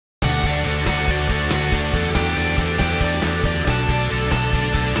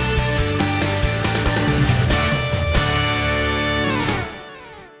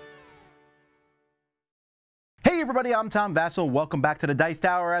everybody, I'm Vasel. Welcome back to the Dice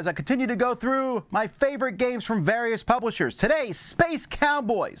Tower as I continue to go through my favorite games from various publishers. Today, Space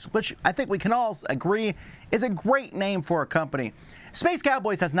Cowboys, which I think we can all agree is a great name for a company. Space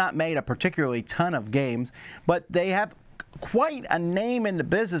Cowboys has not made a particularly ton of games, but they have quite a name in the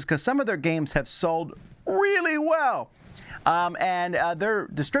business because some of their games have sold really well. They're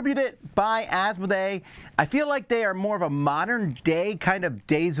distributed by Asmodee. I feel like they are more of a modern day kind of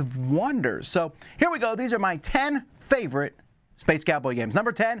Days of Wonders. So here we go. These are my 10 favorite Space Cowboy games.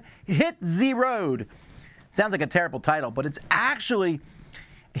 Number 10, Hit Z Road. Sounds like a terrible title, but it's actually,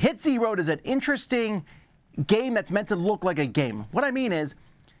 Hit Z Road is an interesting game that's meant to look like a game. What I mean is,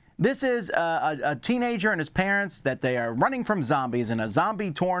 this is a teenager and his parents that they are running from zombies in a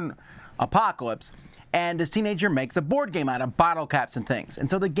zombie-torn apocalypse. And this teenager makes a board game out of bottle caps and things. And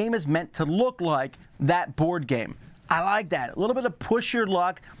so the game is meant to look like that board game. I like that. A little bit of push your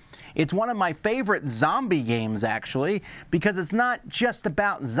luck. It's one of my favorite zombie games, actually, because it's not just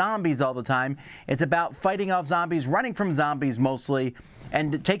about zombies all the time. It's about fighting off zombies, running from zombies mostly,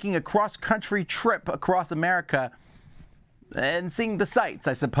 and taking a cross-country trip across America and seeing the sights,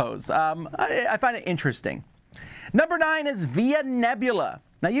 I suppose. I find it interesting. Number 9 is Via Nebula.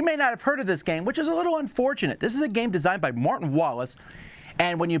 Now, you may not have heard of this game, which is a little unfortunate. This is a game designed by Martin Wallace,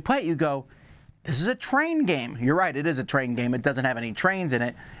 and when you play it, you go, this is a train game. You're right, it is a train game. It doesn't have any trains in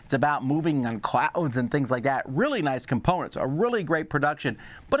it. It's about moving on clouds and things like that. Really nice components, a really great production,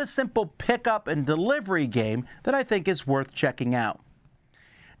 but a simple pickup and delivery game that I think is worth checking out.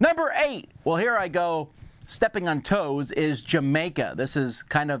 Number 8, well, here I go, stepping on toes, is Jamaica. This is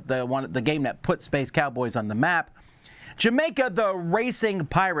kind of the game that put Space Cowboys on the map. Jamaica, the racing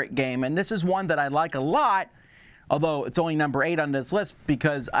pirate game, and this is one that I like a lot, although it's only number 8 on this list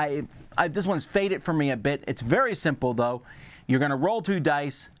because this one's faded for me a bit. It's very simple, though. You're going to roll 2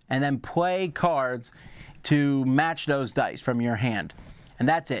 dice and then play cards to match those dice from your hand. And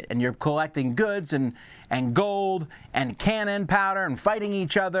that's it. And you're collecting goods and gold and cannon powder and fighting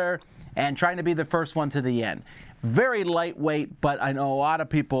each other and trying to be the first one to the end. Very lightweight, but I know a lot of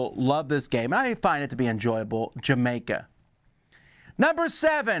people love this game. I find it to be enjoyable. Jamaica. Number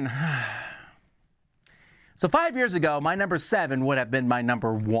 7. So 5 years ago, my number 7 would have been my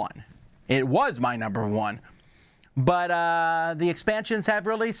number 1. It was my number 1. But the expansions have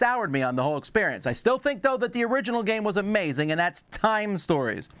really soured me on the whole experience. I still think, though, that the original game was amazing, and that's Time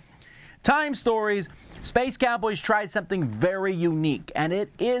Stories. Time Stories, Space Cowboys tried something very unique, and it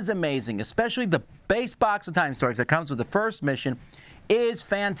is amazing, especially the base box of Time Stories that comes with the first mission is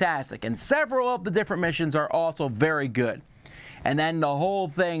fantastic, and several of the different missions are also very good. And then the whole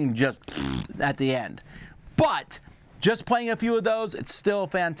thing just at the end. But just playing a few of those, it's still a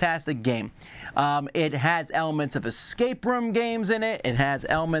fantastic game. It has elements of escape room games in it. It has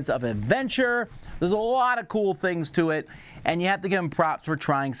elements of adventure. There's a lot of cool things to it, and you have to give them props for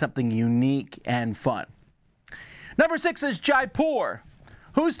trying something unique and fun. Number 6 is Jaipur.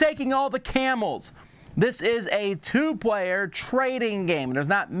 Who's taking all the camels? This is a 2-player trading game. There's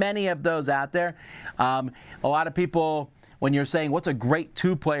not many of those out there. A lot of people, when you're saying what's a great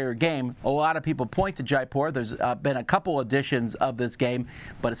 2-player game, a lot of people point to Jaipur. There's been a couple editions of this game,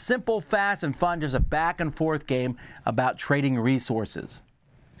 but it's simple, fast, and fun. Just a back-and-forth game about trading resources.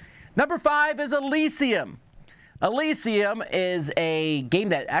 Number 5 is Elysium. Elysium is a game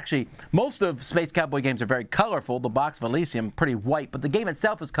that actually, most of Space Cowboy games are very colorful. The box of Elysium, pretty white, but the game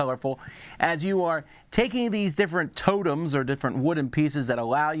itself is colorful as you are taking these different totems or different wooden pieces that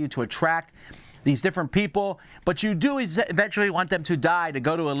allow you to attract these different people, but you do eventually want them to die to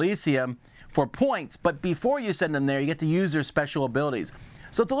go to Elysium for points, but before you send them there, you get to use their special abilities.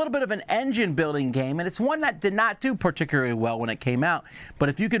 So it's a little bit of an engine building game, and it's one that did not do particularly well when it came out, but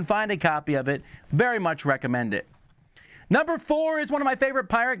if you can find a copy of it, very much recommend it. Number 4 is one of my favorite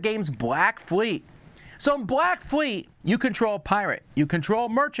pirate games, Black Fleet. So in Black Fleet, you control a pirate, you control a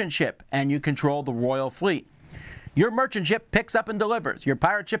merchant ship, and you control the Royal Fleet. Your merchant ship picks up and delivers. Your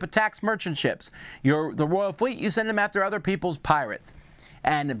pirate ship attacks merchant ships. The Royal Fleet, you send them after other people's pirates.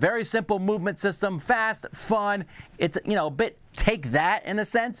 And a very simple movement system, fast, fun. It's, a bit take that in a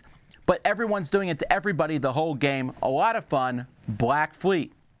sense, but everyone's doing it to everybody the whole game. A lot of fun. Black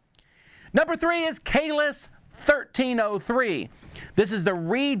Fleet. Number 3 is Kalis 1303. This is the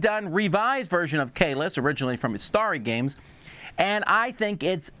redone, revised version of Kalis, originally from Starry Games, and I think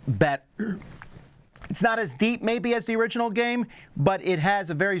it's better. It's not as deep maybe as the original game, but it has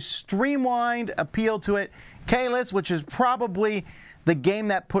a very streamlined appeal to it. Kalis, which is probably the game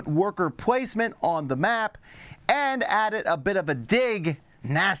that put worker placement on the map and added a bit of a dig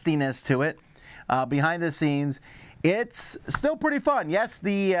nastiness to it behind the scenes, It's still pretty fun. Yes,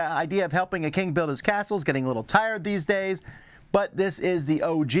 the idea of helping a king build his castle is getting a little tired these days, but this is the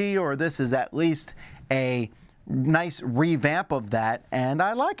OG, or this is at least a nice revamp of that, and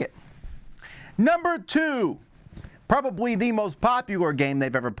I like it. Number 2, probably the most popular game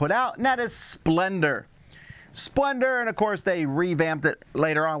they've ever put out, and that is Splendor. Splendor, and of course they revamped it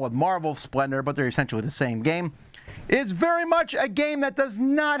later on with Marvel Splendor, but they're essentially the same game, is very much a game that does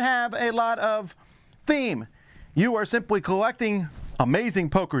not have a lot of theme. You are simply collecting amazing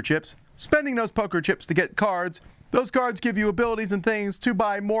poker chips, spending those poker chips to get cards. Those cards give you abilities and things to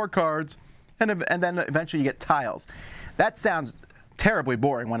buy more cards, and then eventually you get tiles. That sounds terribly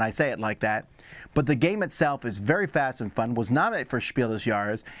boring when I say it like that, but the game itself is very fast and fun, was nominated for Spiel des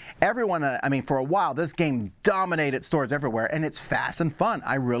Jahres. Everyone, I mean, for a while, this game dominated stores everywhere, and it's fast and fun.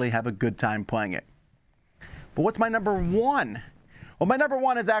 I really have a good time playing it. But what's my number 1? Well, my number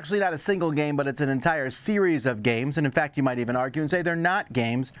 1 is actually not a single game, but it's an entire series of games, and in fact, you might even argue and say they're not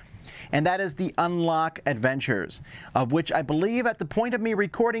games, and that is the Unlock Adventures, of which I believe at the point of me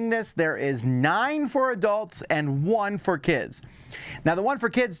recording this, there is 9 for adults and 1 for kids. Now, the one for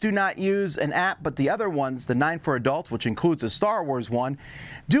kids do not use an app, but the other ones, the 9 for adults, which includes a Star Wars one,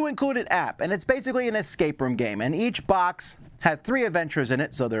 do include an app, and it's basically an escape room game, and each box has 3 adventures in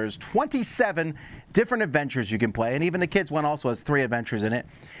it, so there's 27 different adventures you can play, and even the kids one also has 3 adventures in it,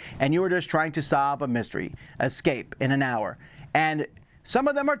 and you are just trying to solve a mystery, escape in an hour. And some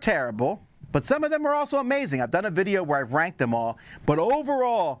of them are terrible, but some of them are also amazing. I've done a video where I've ranked them all, but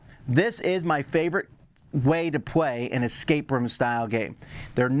overall, this is my favorite way to play an escape room style game.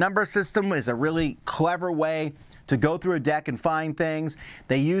 Their number system is a really clever way to go through a deck and find things.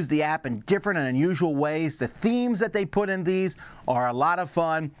 They use the app in different and unusual ways. The themes that they put in these are a lot of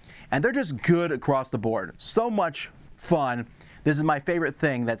fun, and they're just good across the board. So much fun. This is my favorite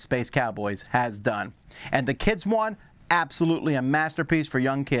thing that Space Cowboys has done. And the kids one, absolutely a masterpiece for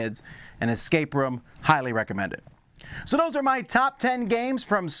young kids. An escape room, highly recommended. So those are my top 10 games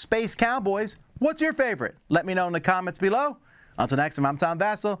from Space Cowboys. What's your favorite? Let me know in the comments below. Until next time, I'm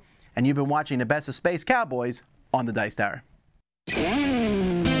Vasel, and you've been watching the best of Space Cowboys on the Dice Tower.